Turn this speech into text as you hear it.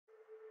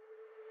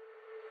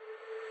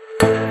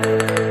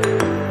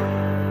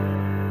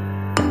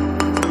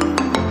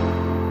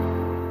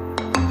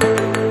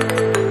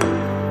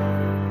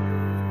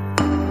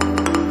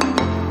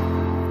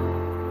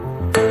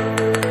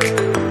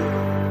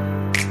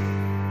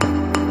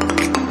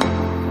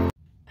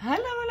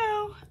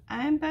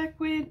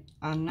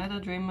another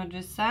Dreamer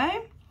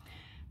design.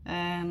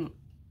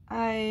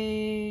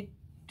 I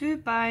do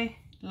buy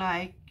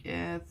like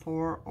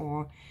 4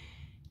 or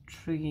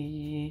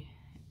 3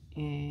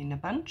 in a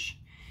bunch.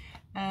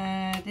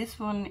 This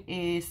one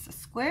is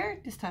square.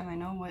 This time I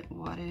know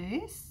what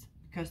it is,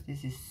 because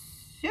this is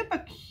super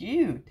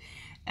cute.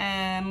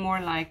 More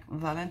like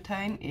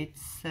Valentine.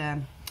 It's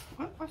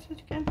what was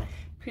it again?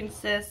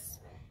 Princess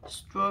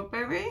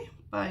Strawberry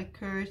by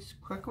Kurtis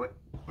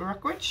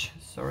Rykovich.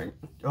 Sorry.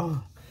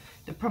 Oh,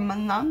 the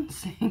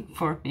pronouncing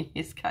for me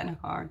is kind of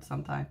hard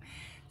sometimes.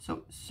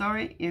 So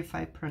sorry if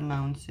I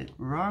pronounce it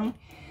wrong.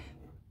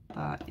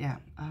 But yeah,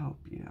 I hope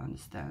you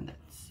understand it.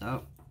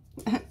 So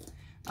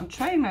I'm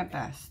trying my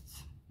best.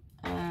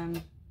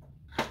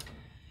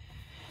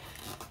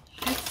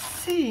 Let's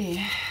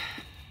see.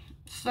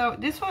 So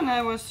this one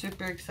I was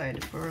super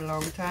excited for a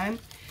long time.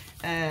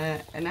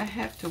 And I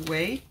have to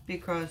wait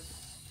because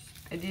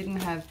I didn't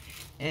have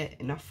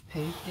enough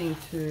painting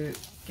to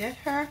get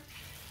her.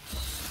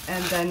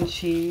 And then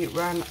she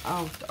ran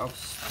out of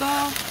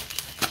stock.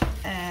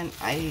 And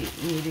I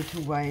needed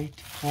to wait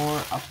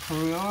for a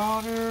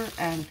pre-order,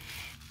 and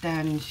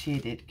then she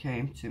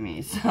came to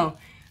me. So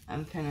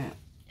I'm kind of,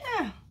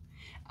 yeah,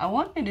 I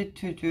wanted it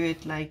to do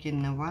it like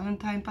in a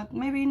Valentine, but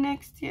maybe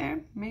next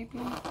year, maybe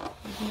not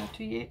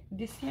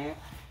this year.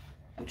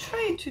 I'm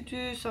trying to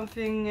do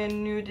something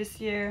new this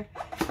year,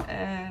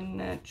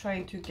 and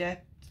trying to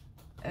get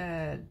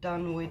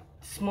done with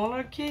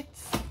smaller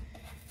kits,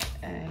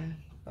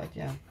 but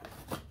yeah.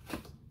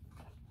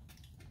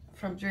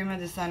 From Dreamer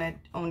Design I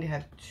only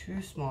have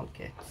 2 small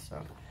kits,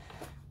 so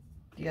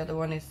the other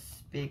one is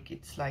big.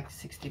 It's like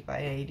 60 by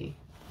 80,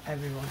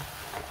 everyone.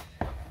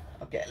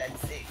 Okay,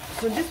 let's see.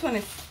 So this one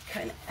is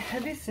kind of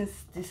heavy, since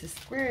this is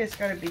square. It's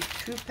gotta be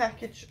 2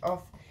 packages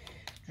of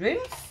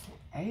drills.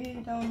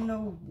 I don't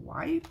know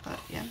why, but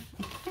yeah.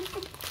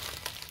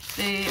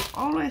 They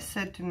always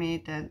said to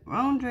me that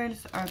round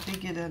drills are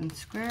bigger than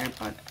square,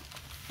 but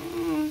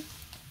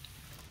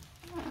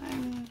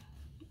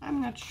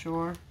I'm not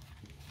sure.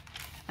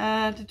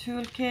 The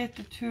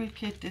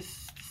toolkit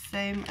is the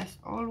same as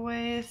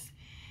always.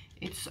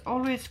 It's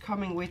always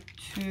coming with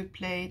 2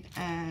 plates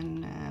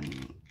and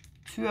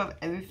 2 of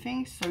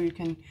everything, so you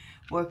can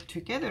work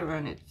together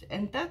on it.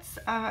 And that's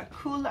a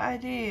cool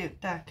idea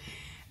that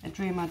a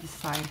Dreamer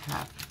Design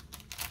have.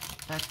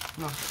 That's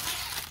not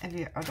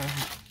every other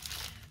have.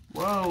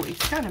 Whoa,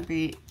 it's gonna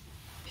be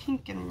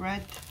pink and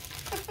red.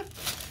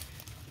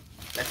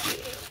 Let's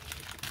see.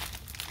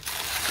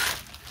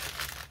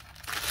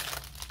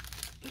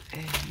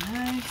 Very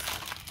nice.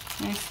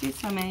 Next is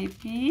some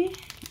maybe,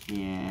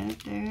 yeah,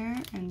 there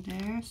and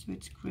there, so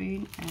it's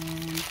green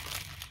and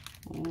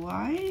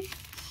white.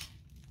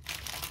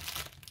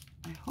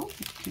 I hope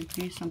it could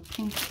be some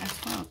pink as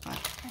well, but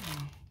I don't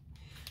know.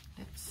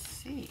 Let's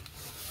see.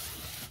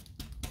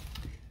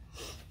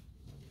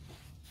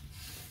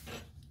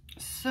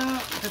 So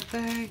the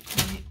bag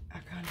we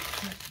are gonna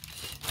put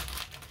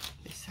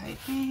beside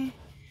me,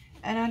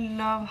 and I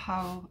love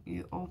how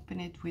you open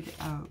it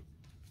without.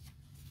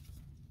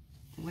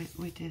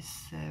 With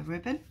this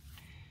ribbon.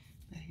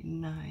 Very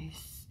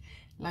nice,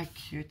 like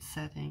cute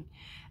setting.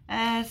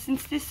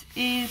 Since this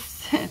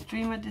is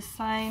Dreamer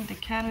Design, the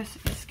canvas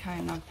is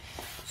kind of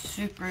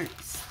super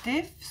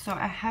stiff, so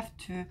I have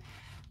to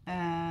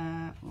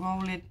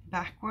roll it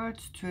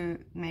backwards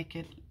to make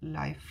it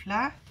lie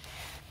flat.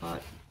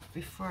 But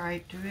before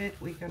I do it,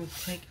 we're gonna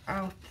take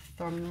out the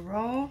thumb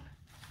roll.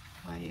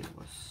 Why it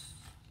was,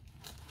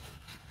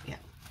 yeah,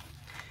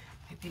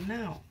 maybe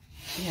now.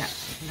 Yeah,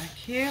 like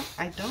here,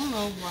 I don't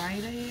know why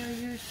they are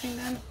using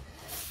them,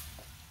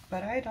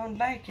 but I don't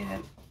like it,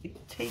 and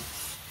it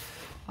takes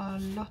a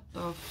lot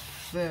of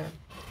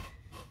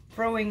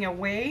throwing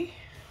away.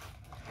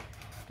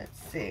 Let's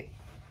see.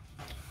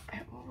 I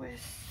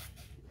always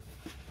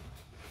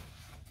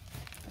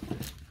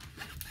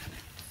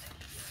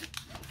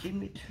give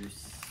me 2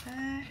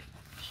 seconds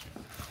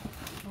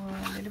or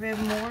a little bit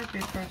more,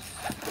 because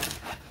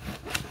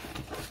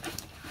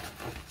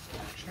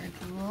I'm trying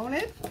to roll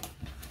it.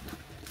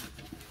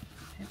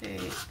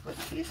 It was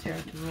easier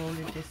to roll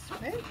it this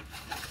way.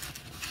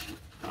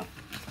 Oh.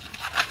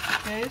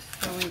 Okay,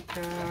 so we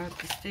got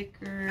the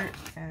sticker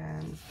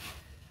and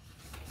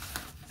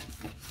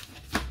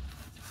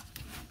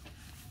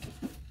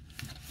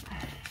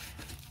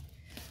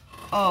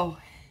oh,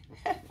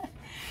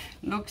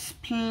 looks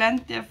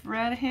plenty of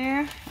red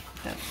here.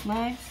 That's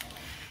nice.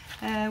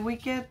 We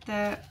get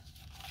the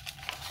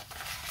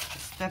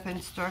step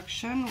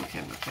instruction. We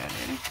can look at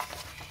it.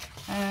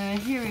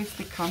 Here is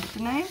the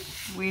company name.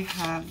 We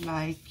have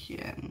like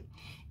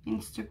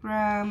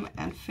Instagram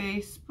and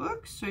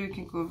Facebook, so you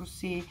can go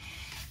see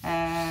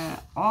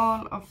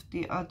all of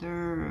the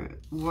other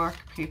work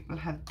people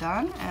have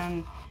done,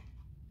 and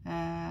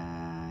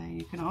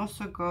you can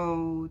also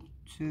go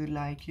to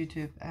like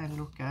YouTube and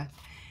look at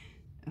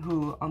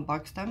who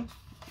unboxed them,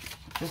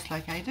 just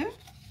like I do,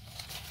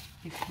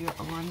 if you're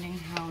wondering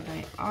how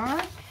they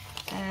are.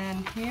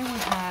 And here we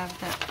have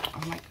the,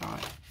 oh my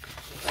god,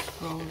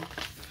 scroll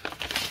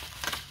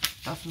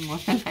doesn't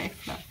want to lay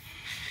flat.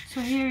 So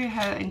here you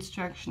have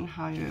instruction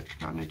how you're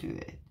gonna do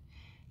it.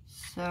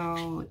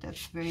 So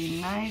that's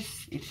very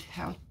nice. It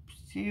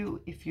helps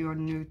you if you're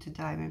new to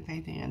diamond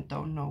painting and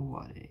don't know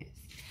what it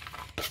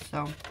is.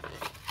 So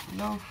I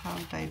love how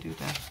they do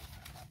that,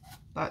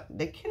 but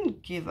they can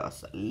give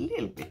us a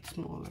little bit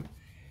smaller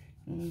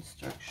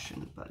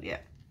instruction. But yeah,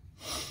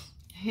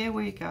 here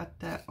we got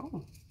the,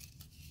 oh,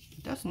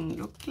 it doesn't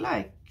look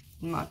like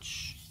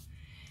much.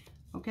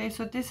 Okay,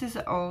 so this is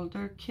an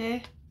older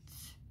kit,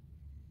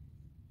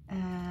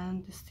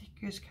 and the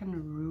sticker is kind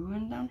of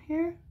ruined down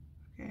here.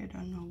 Okay, I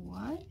don't know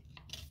why.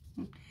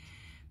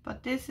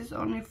 But this is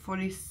only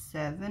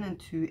 47 and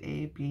 2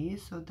 AB,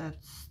 so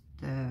that's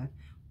the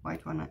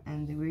white one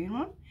and the green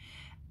one.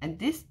 And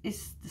this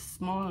is the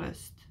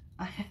smallest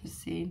I have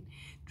seen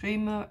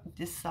Dreamer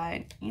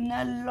design in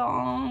a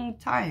long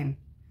time.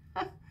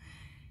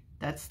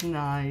 That's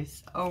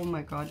nice. Oh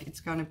my god,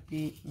 it's gonna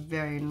be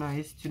very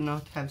nice to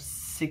not have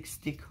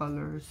 60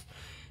 colors.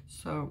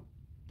 So,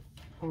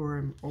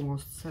 or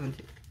almost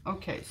 70.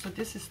 Okay, so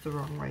this is the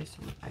wrong way,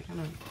 so I'm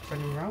gonna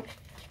turn it around.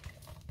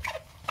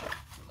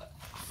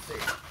 Let's see.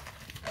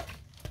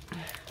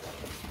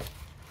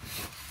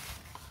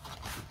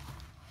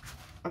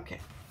 Okay.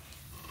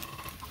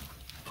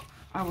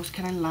 I was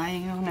kind of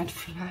lying on it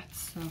flat,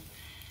 so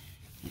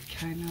it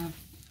kind of,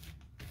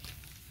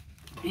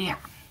 yeah.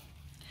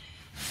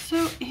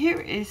 So here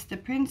is the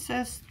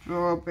Princess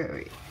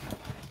Strawberry.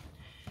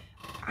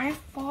 I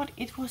thought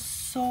it was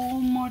so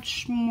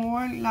much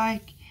more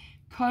like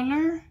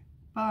color,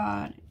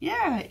 but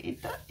yeah,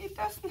 it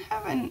doesn't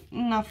have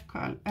enough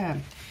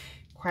color,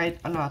 quite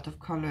a lot of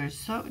colors,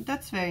 so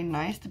that's very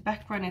nice. The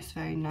background is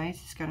very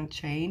nice. It's gonna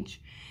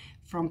change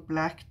from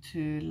black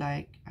to,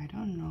 like, I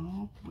don't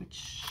know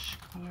which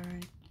color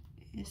it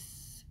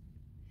is.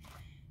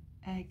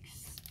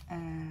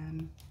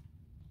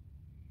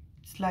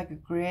 It's like a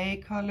gray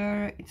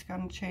color. It's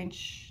gonna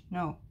change.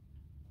 No,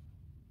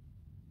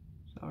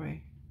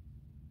 sorry,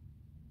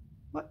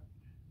 what,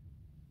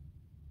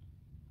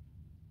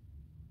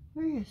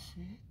 where is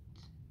it?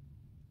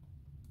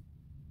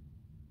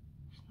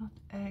 It's not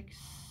X,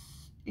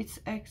 it's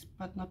X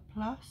but not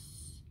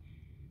plus.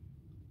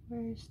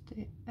 Where is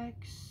the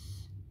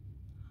X?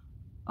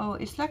 Oh,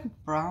 it's like a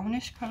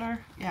brownish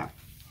color. Yeah,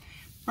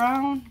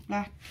 brown,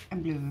 black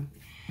and blue.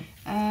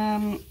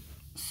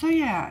 So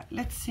yeah,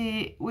 let's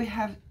see. We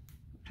have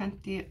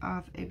plenty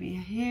of AB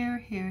here,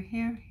 here,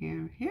 here,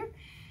 here, here,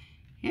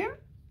 here,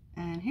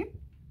 and here,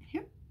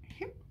 here,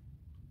 here,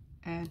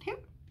 and here,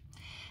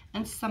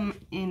 and some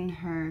in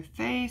her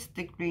face.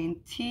 The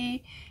green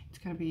tea. It's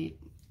gonna be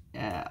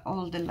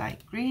all the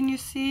light green you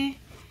see.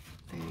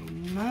 Very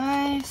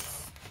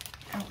nice.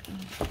 Oh,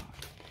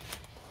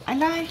 I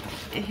like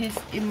his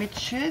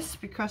images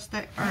because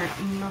they are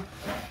not,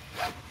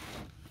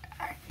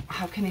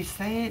 how can I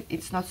say it?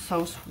 It's not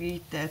so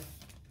sweet that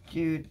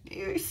you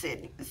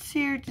see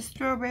the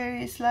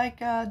strawberry is like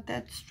a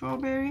dead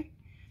strawberry.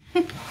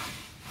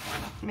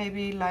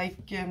 Maybe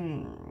like, yeah,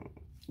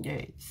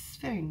 it's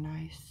very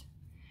nice.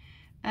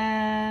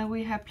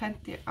 We have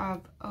plenty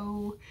of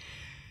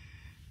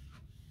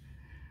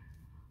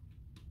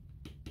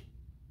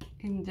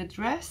in the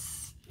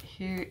dress,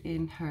 here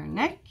in her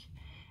neck.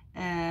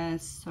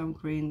 Some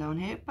green down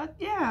here, but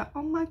yeah,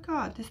 oh my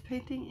god, this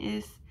painting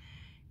is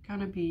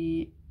gonna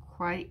be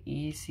quite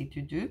easy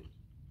to do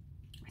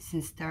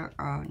since there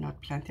are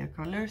not plenty of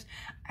colors.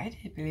 I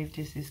did believe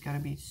this is gonna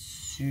be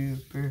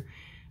super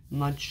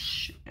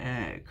much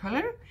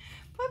color,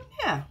 but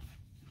yeah,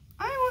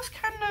 I was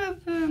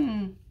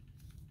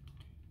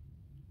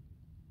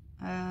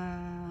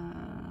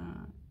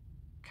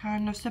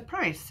kind of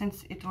surprised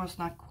since it was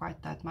not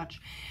quite that much.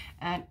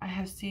 And I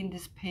have seen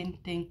this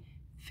painting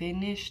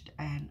finished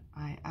and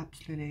I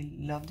absolutely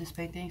love this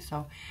painting,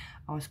 so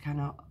I was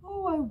kind of,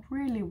 oh, I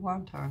really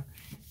want her,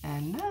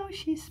 and now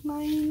she's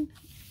mine,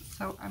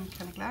 so I'm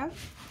kind of glad.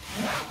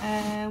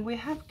 And we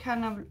have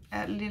kind of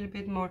a little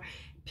bit more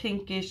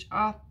pinkish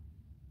up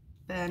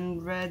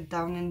and red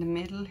down in the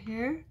middle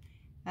here,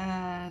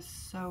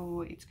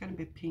 so it's gonna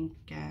be pink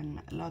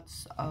and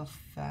lots of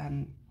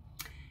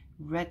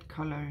red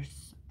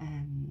colors,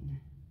 and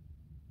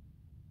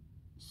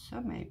so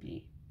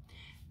maybe,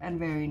 and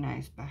very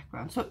nice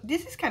background. So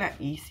this is kind of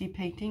easy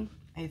painting,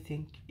 I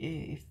think.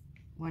 If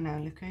when I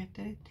look at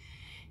it,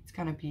 it's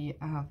gonna be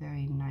a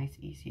very nice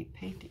easy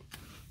painting.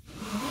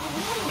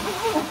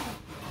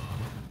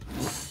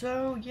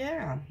 So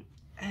yeah,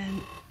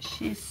 and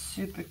she's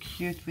super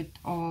cute with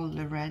all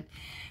the red,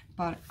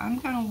 but I'm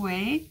gonna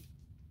wait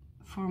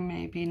for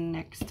maybe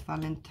next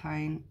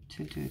Valentine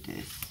to do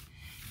this,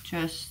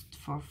 just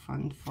for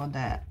fun, for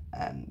that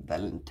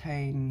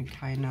Valentine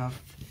kind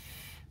of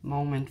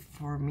moment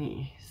for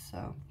me.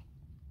 So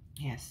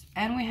yes,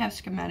 and we have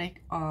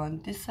schematic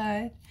on this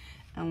side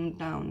and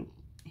down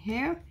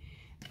here,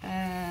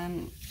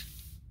 and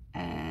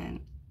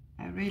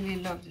I really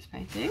love this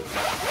painting.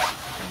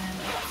 And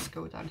let's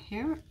go down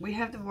here. We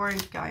have the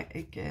warranty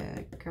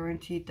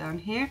guarantee down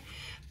here,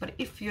 but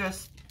if you're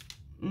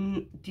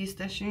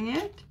destashing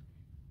it,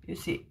 you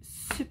see,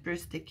 super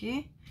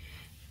sticky.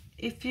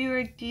 if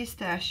you're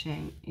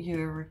destashing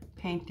your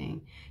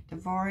painting, the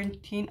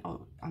warranty,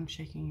 oh, I'm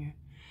shaking you.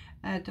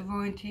 The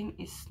warranty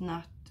is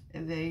not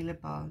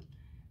available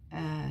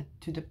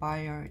to the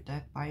buyer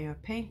that buy your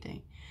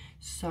painting,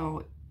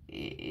 so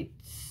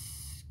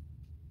it's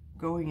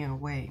going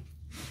away.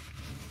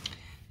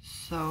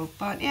 So,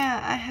 but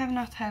yeah, I have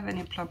not had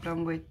any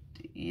problem with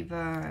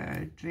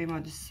either Dream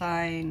of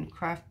Design,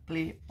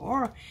 Craftly,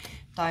 or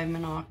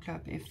Diamond Art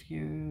Club. If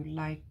you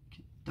like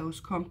those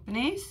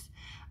companies,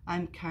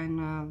 I'm kind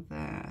of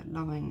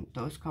loving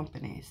those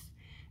companies,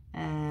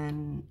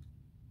 and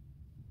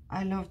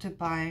I love to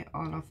buy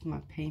all of my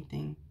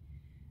painting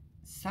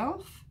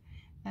self.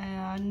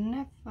 I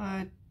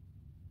never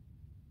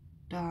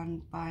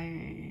done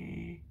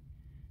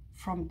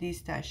from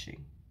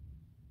destashing.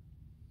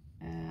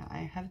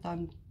 I have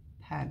done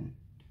pen.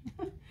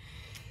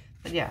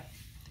 But yeah,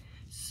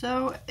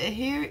 so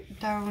here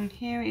down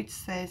here it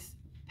says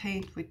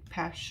paint with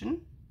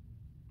passion.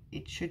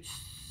 It should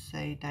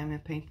say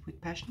diamond paint with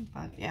passion,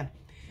 but yeah,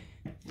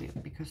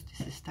 because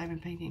this is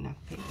diamond painting,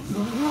 not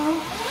painting.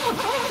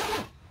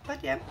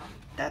 But yeah,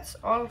 that's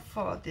all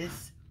for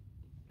this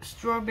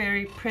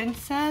strawberry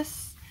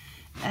princess.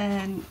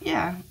 And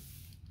yeah,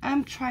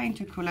 I'm trying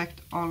to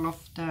collect all of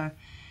the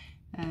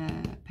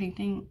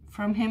painting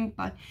from him,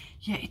 but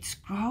yeah, it's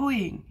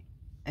growing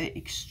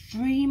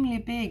extremely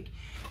big,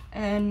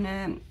 and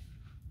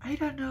I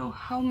don't know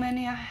how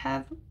many I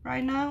have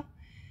right now,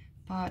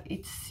 but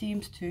it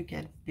seems to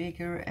get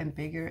bigger and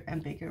bigger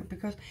and bigger,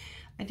 because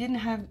I didn't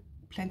have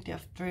plenty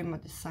of Dream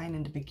of Design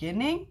in the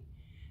beginning,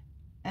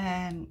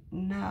 and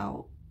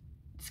now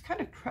it's kind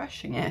of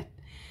crushing it.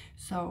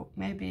 So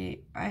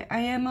maybe I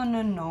am on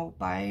a no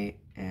buy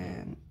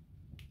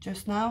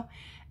just now,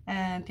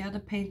 and the other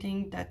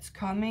painting that's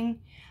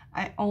coming,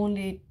 I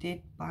only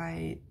did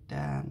buy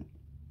the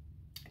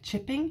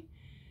chipping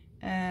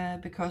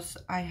because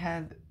I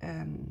have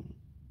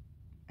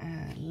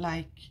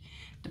like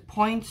the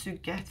points you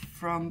get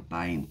from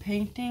buying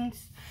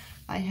paintings,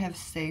 I have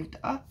saved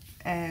up,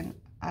 and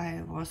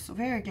I was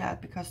very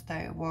glad because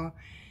they were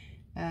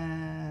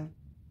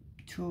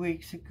 2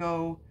 weeks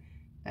ago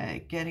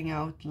getting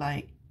out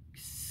like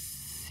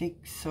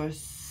 6 or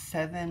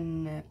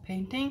 7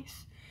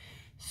 paintings.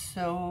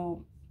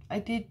 So I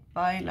did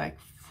buy like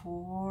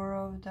 4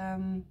 of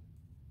them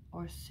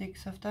or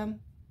 6 of them,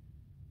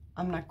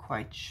 I'm not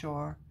quite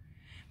sure,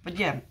 but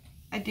yeah,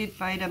 I did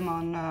buy them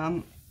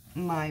on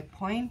my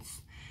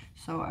points,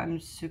 so I'm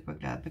super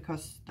glad,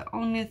 because the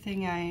only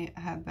thing I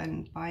have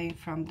been buying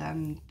from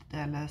them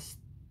the last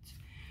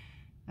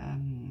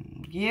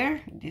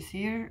this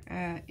year,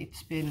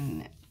 it's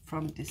been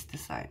from this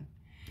design.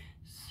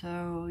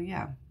 So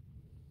yeah,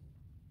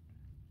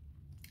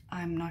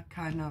 I'm not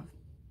kind of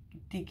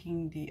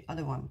digging the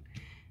other one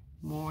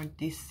more.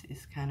 This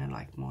is kind of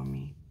like more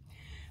me.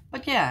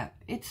 But yeah,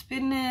 it's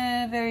been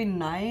very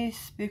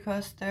nice,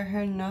 because there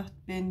have not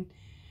been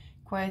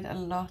quite a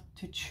lot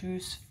to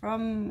choose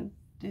from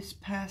this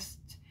past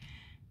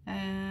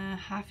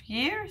half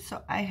year.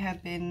 So I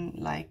have been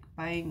like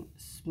buying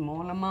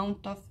small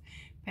amount of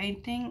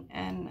painting,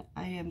 and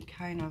I am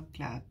kind of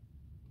glad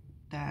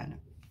that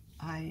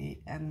I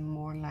am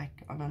more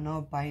like on a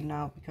no buy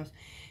now, because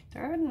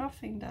there are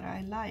nothing that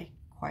I like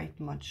quite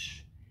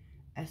much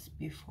as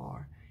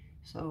before.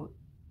 So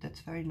that's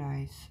very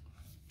nice.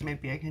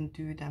 Maybe I can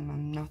do them,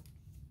 I'm not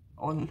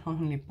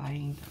only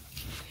buying them.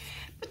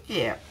 But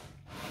yeah,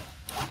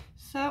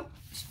 so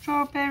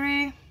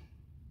strawberry,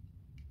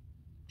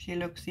 she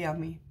looks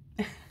yummy.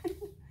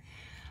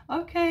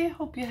 Okay,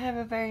 hope you have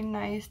a very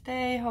nice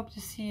day, hope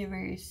to see you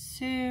very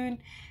soon,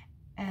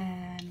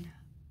 and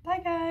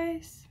bye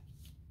guys.